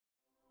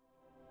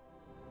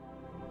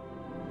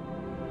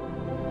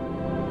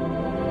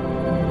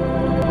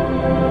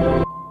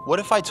What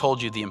if I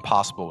told you the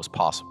impossible was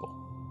possible?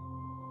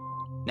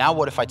 Now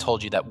what if I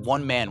told you that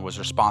one man was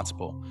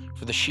responsible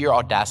for the sheer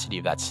audacity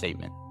of that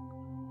statement?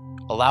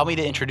 Allow me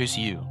to introduce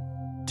you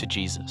to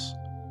Jesus.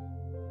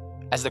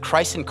 As the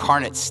Christ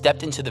incarnate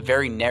stepped into the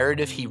very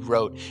narrative he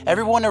wrote,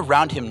 everyone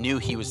around him knew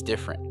he was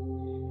different.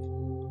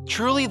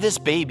 Truly, this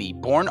baby,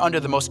 born under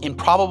the most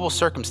improbable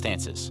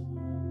circumstances,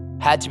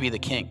 had to be the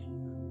king,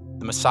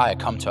 the Messiah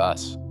come to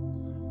us.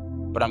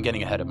 But I'm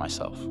getting ahead of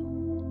myself.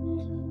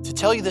 To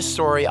tell you this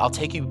story, I'll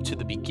take you to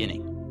the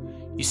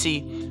beginning. You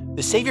see,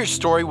 the Savior's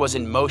story was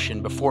in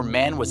motion before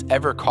man was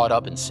ever caught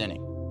up in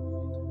sinning.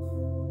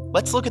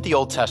 Let's look at the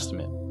Old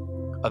Testament,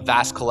 a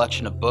vast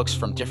collection of books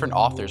from different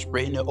authors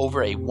written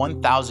over a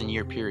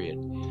 1,000-year period,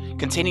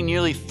 containing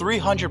nearly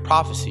 300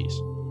 prophecies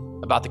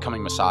about the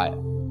coming Messiah.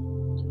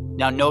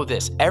 Now know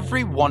this,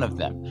 every one of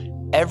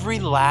them, every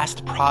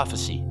last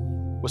prophecy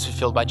was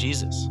fulfilled by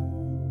Jesus.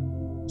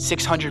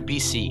 600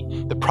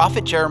 BC, the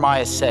prophet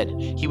Jeremiah said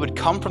he would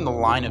come from the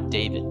line of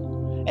David.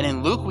 And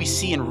in Luke, we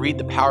see and read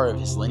the power of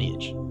his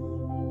lineage.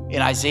 In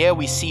Isaiah,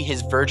 we see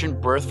his virgin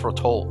birth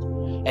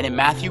foretold. And in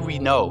Matthew, we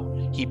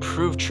know he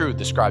proved true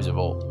the scribes of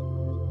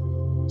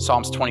old.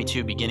 Psalms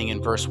 22, beginning in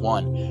verse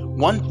 1,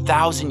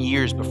 1,000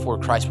 years before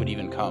Christ would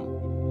even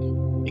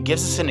come. It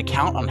gives us an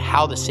account on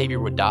how the Savior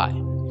would die.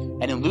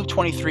 And in Luke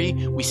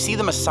 23, we see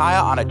the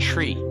Messiah on a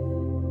tree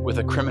with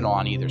a criminal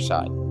on either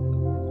side.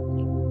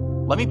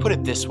 Let me put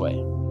it this way.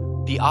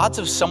 The odds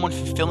of someone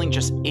fulfilling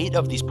just 8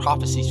 of these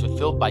prophecies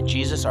fulfilled by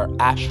Jesus are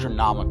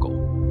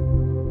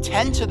astronomical.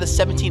 10 to the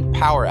 17th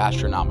power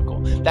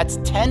astronomical. That's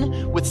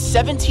 10 with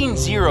 17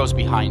 zeros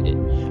behind it.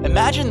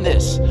 Imagine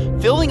this,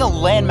 filling a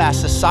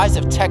landmass the size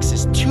of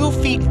Texas 2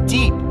 feet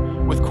deep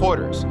with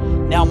quarters.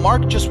 Now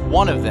mark just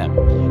one of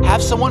them.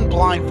 Have someone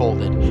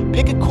blindfolded,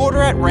 pick a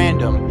quarter at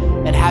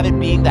random, and have it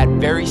being that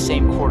very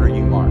same quarter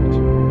you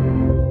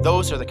marked.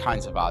 Those are the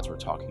kinds of odds we're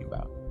talking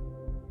about.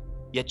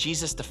 Yet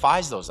Jesus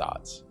defies those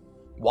odds.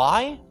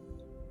 Why?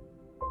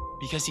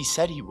 Because he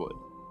said he would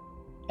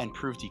and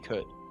proved he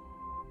could.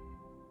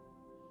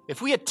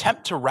 If we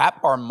attempt to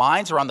wrap our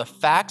minds around the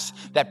facts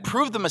that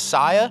prove the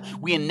Messiah,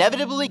 we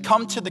inevitably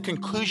come to the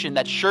conclusion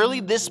that surely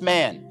this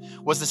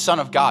man was the Son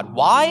of God.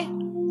 Why?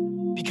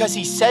 Because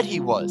he said he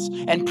was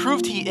and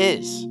proved he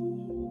is.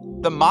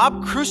 The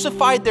mob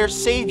crucified their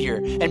Savior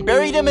and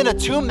buried him in a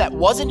tomb that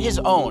wasn't his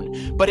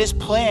own, but his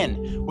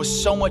plan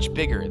was so much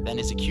bigger than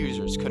his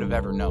accusers could have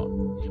ever known.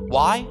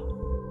 Why?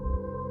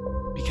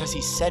 Because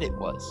he said it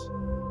was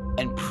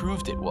and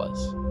proved it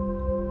was.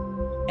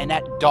 And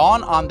at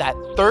dawn on that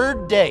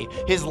third day,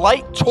 his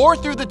light tore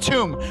through the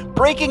tomb,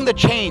 breaking the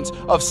chains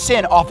of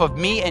sin off of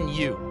me and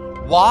you.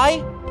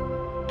 Why?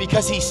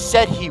 Because he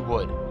said he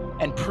would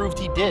and proved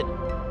he did.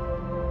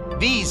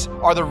 These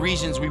are the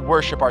reasons we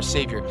worship our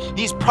Savior.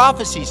 These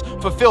prophecies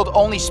fulfilled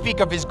only speak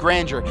of his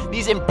grandeur.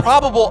 These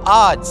improbable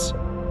odds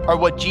are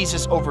what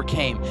Jesus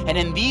overcame. And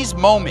in these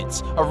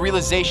moments of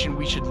realization,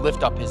 we should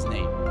lift up his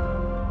name.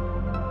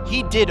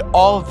 He did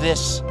all of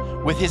this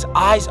with his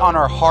eyes on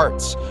our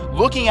hearts,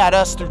 looking at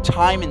us through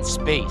time and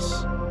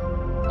space.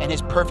 And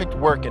his perfect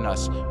work in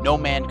us, no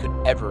man could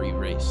ever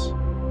erase.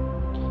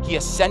 He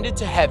ascended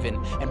to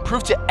heaven and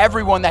proved to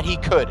everyone that he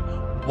could.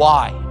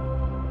 Why?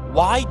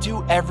 Why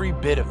do every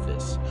bit of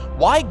this?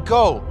 Why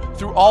go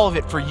through all of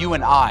it for you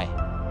and I?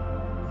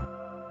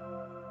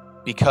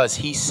 Because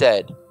he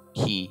said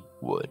he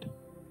would.